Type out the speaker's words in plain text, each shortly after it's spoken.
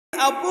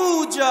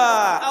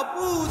Abuja,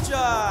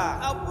 Abuja,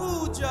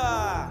 Abuja.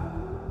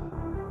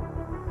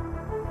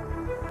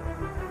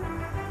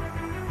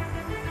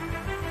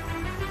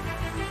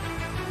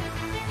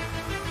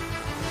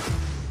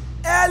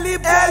 Early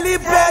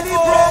promo.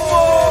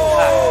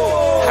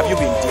 Have you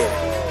been there?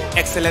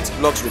 Excellent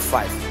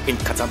Luxury5 in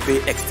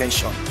Katampe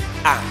Extension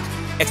and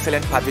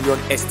Excellent Pavillion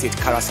Estate,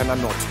 Karasana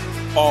North,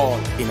 all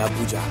in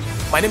Abuja.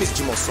 My name is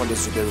Jimo Sunday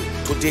Zuberu.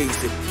 Today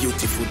is a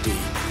beautiful day.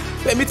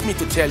 Permit me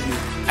to tell you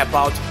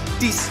about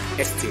this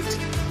estate.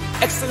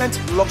 Excellent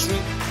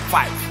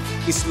Luxury5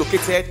 is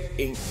located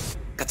in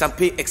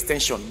Katampe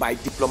Extension by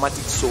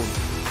Diplomatic Zone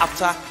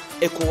after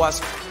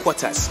ECOWAS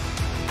quarters.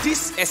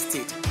 This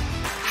estate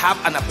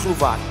have an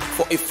approval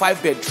for a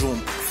 5-bedroom,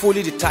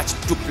 fully detached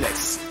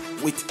duplex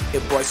with a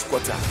boys'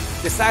 quarter.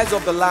 The size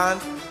of the land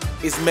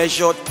is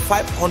measured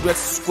 500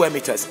 square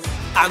meters,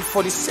 and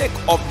for the sake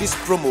of this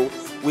promo,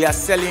 we are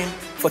selling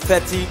for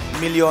 30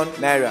 million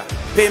naira.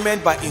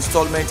 Payment by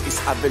installment is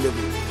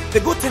available. The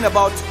good thing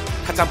about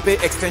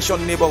Katampe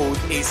Extension neighborhood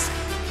is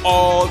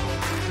all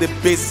the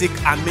basic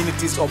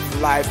amenities of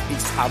life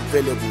is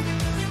available.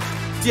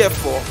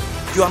 Therefore,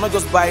 you are not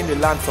just buying the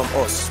land from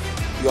us,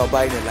 you are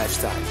buying a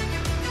lifestyle.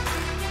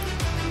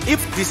 If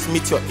this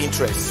meets your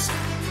interests,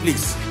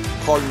 please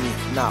call me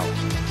now.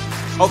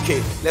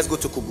 Okay, let's go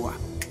to Kubwa.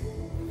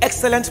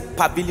 Excellent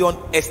Pavillion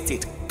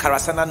Estate,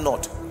 Karasana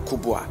North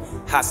Kubwa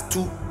has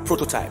two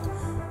prototypes.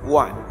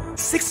 One,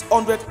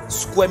 600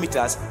 square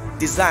meters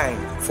designed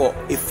for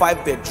a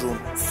 5-bedroom,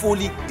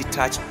 fully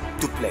detached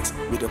duplex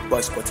with a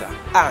boys' quarter,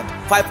 and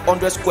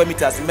 500 square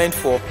meters meant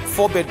for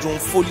 4-bedroom,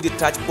 fully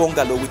detached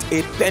bungalow with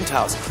a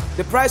penthouse.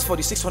 The price for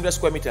the 600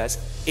 square meters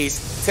is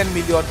 10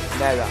 million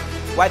naira,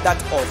 while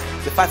that of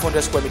the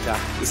 500 square meter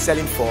is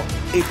selling for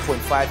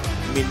 8.5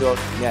 million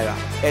naira.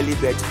 Early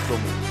bird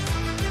promo.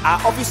 Our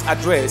office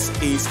address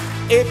is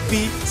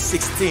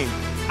AP16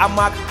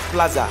 Amak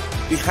Plaza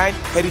behind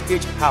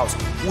Heritage House,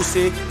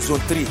 Wuse Zone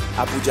 3,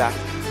 Abuja.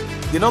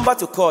 The number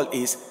to call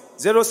is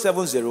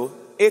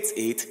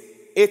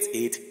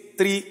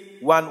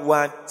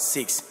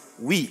 070-8888-3116.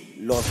 We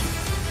love you.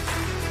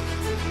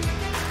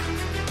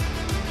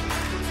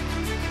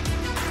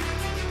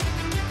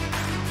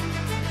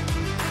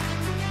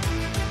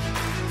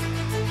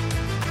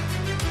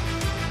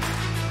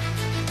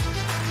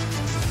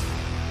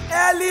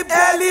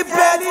 Early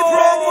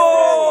promo.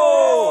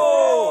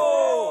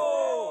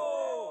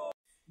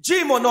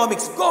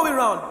 Gmonomics going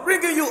around,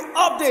 bringing you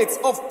updates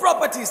of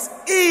properties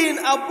in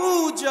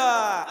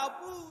Abuja.